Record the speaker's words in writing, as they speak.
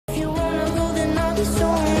be so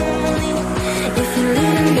lonely. If you're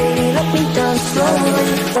leaving, baby, let me down slowly.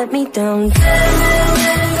 Let me down.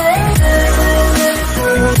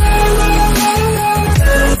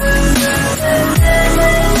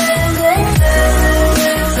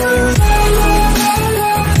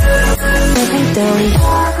 Let me down.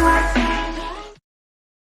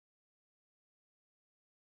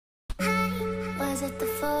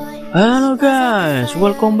 Hello guys,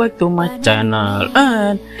 welcome back to my channel,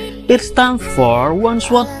 and it's time for One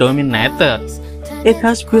Sword Dominated. It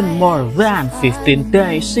has been more than 15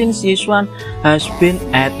 days since Xuan has been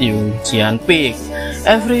at Yunjian Peak.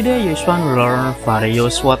 Every day Xuan learns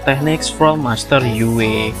various sword techniques from Master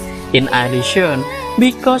Yue. In addition,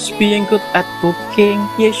 because being good at cooking,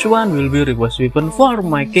 Xuan will be request weapon for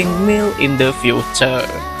making meal in the future.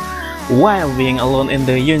 While being alone in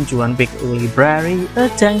the Yunjian Peak Library,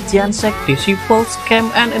 a Zhang Jiansek disciple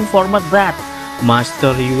came and informed that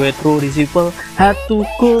Master Yue true disciple had to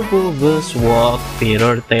go to the sword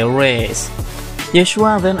Mirror Terrace.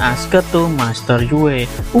 Xuan then asked to Master Yue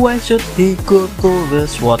why should he go to the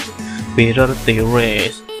sword Mirror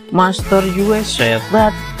Terrace. Master Yue said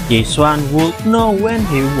that Xuan would know when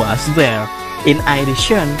he was there. In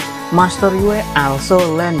addition, Master Yue also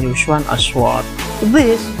lent Xuan a sword.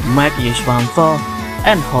 This made Xuan thought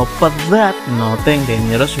and hoped that nothing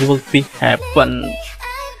dangerous would be happen.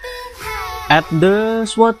 At the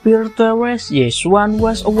Sword Beer Terrace, Xuan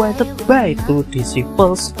was awaited by two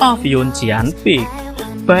disciples of Yunjian Peak,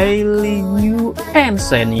 Bai Liu and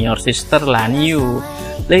senior sister Lan Yu.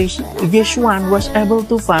 Xuan was able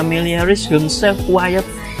to familiarize himself quite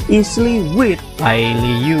easily with Bai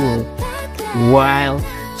Liu, while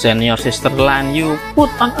senior sister Lan Yu put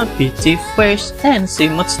on a bitchy face and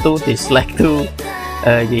seemed to dislike to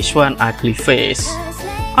Xuan's ugly face.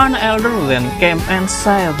 An elder then came and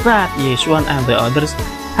said that Xuan and the others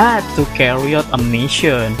had to carry out a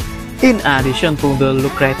mission. In addition to the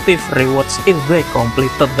lucrative rewards if they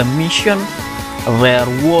completed the mission, there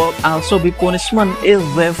would also be punishment if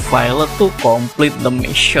they failed to complete the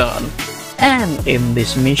mission. And in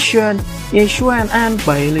this mission, Xuan and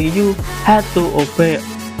Bai Liu had to obey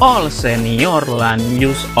all senior Lan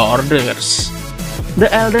Yu's orders. The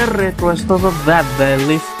elder requested that they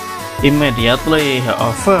leave immediately.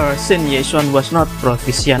 However, since Xuan was not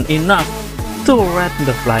proficient enough to ride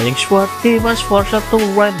the flying sword, he was forced to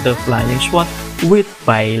ride the flying sword with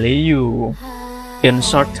Bai Liu. In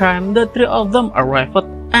short time, the three of them arrived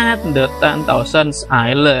at the 10,000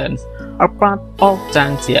 Islands, a part of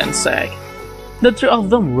Zhang Jiansek. The three of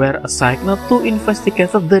them were assigned to investigate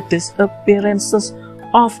the disappearances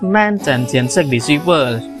of 9 Zhang Jiansek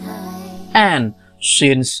disciples, and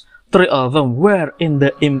since three of them were in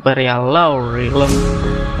the Imperial Law realm,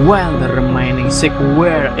 while the remaining 6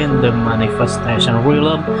 were in the Manifestation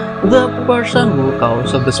realm, the person who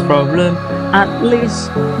caused this problem at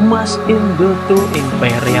least must go to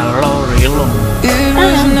Imperial Law realm,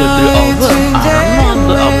 and the three of them are not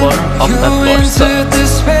the opponent of that person.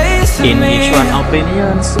 In Xuan's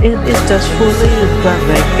opinions, it is just foolish that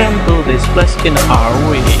they came to this place in a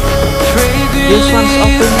hurry. Xuan's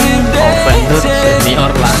opinion offended senior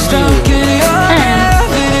Lan Yu, and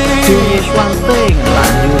Xuan think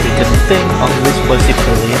Lan Yu didn't think of this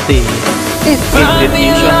possibility. If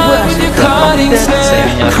indeed Xuan was the confident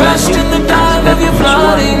senior Lan Yu asked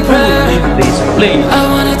Xuan to leave this place.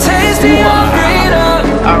 Wow,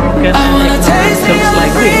 arrogant and ignorant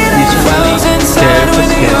like this really devastates.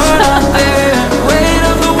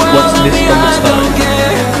 What's this from the story?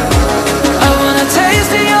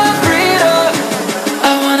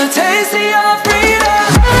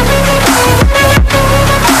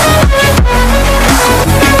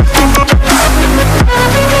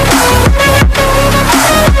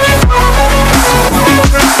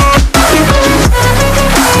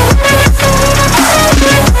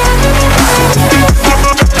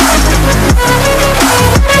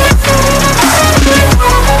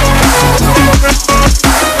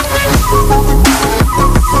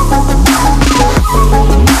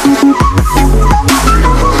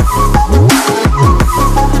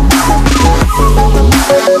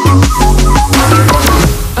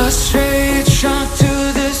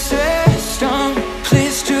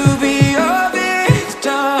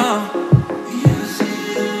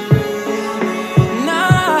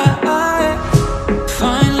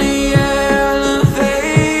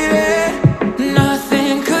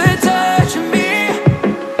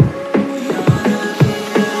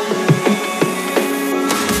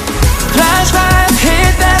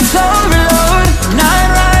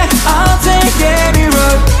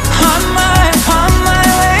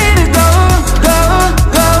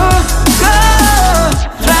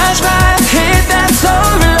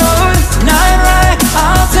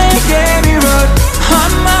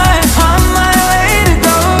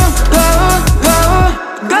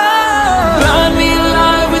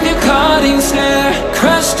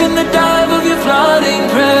 the dive of your flooding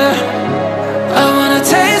prayer. I wanna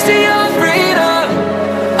taste of your freedom.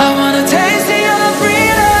 I wanna taste of your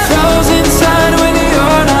freedom. Frozen inside when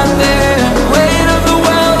you're not there. Weight of the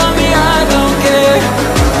world on me, I don't care.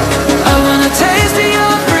 I wanna taste of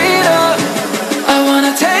your freedom. I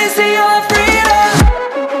wanna taste of your freedom.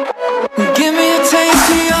 Give me a taste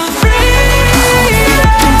of your freedom.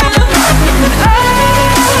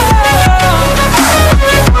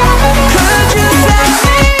 Could you set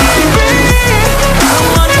me free? I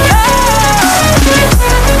wanna know.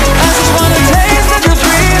 I just wanna taste of your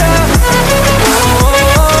freedom. I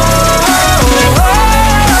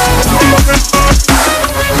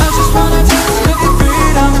just wanna taste of your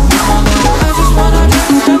freedom. I just wanna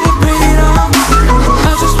taste of your freedom. I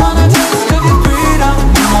just wanna taste of your freedom.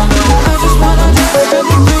 I just wanna taste of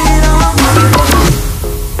your freedom.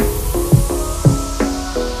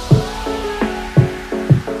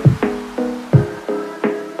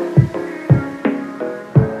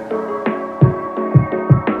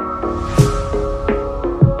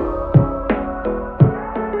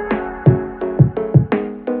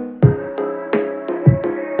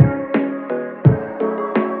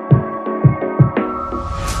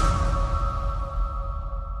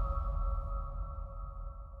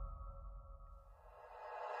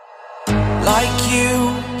 Like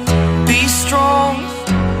you, be strong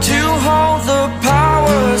to hold the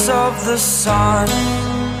powers of the sun.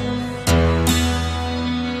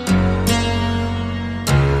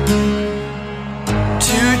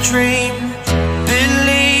 To dream,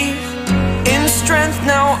 believe in strength.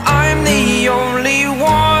 Now I'm the only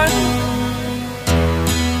one,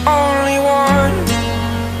 only one.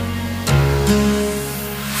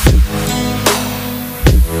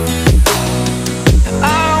 I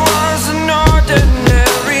was an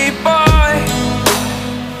ordinary boy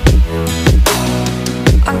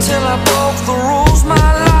until I broke the rules. My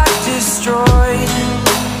life destroyed,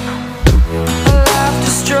 a life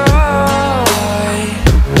destroyed.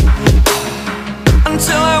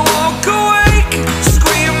 Until I walk awake,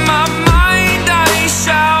 scream my mind, I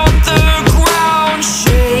shout, the ground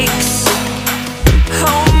shakes.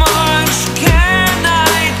 How much can I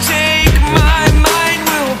take? My mind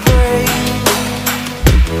will break.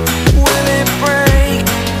 Will it break?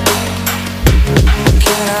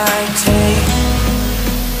 Can I take?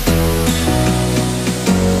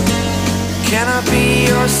 Can I be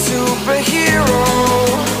your superhero?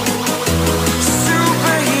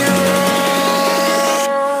 Superhero.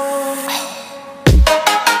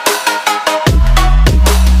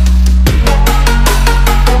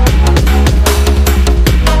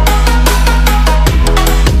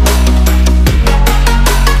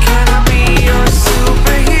 Can I be your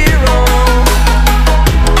superhero?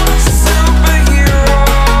 Superhero.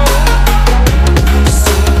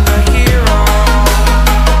 Superhero.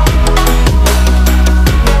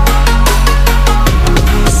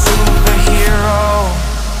 Superhero.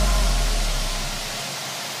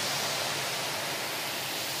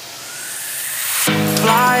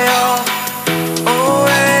 Fly up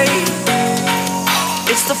away.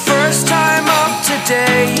 It's the first time of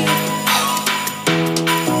today.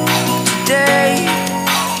 Today.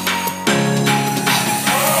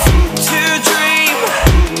 To dream,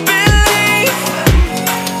 believe.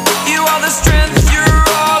 You are the strength, you're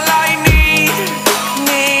all I need.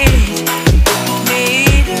 Need.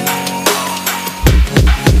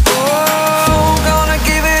 Oh, gonna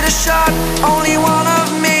give it a shot. Only one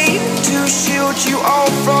of me to shield you all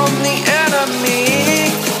from the enemy.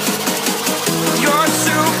 You're a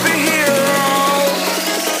superhero.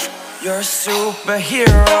 You're a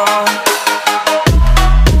superhero.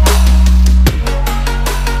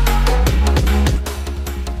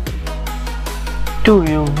 Do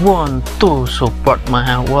you want to support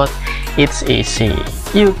Manhua? It's easy.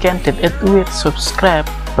 You can do it with subscribe,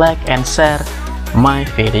 like and share my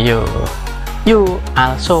video. You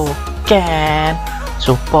also can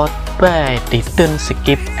support by didn't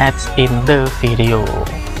skip ads in the video.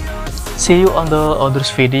 See you on the other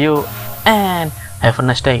video and have a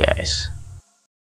nice day, guys.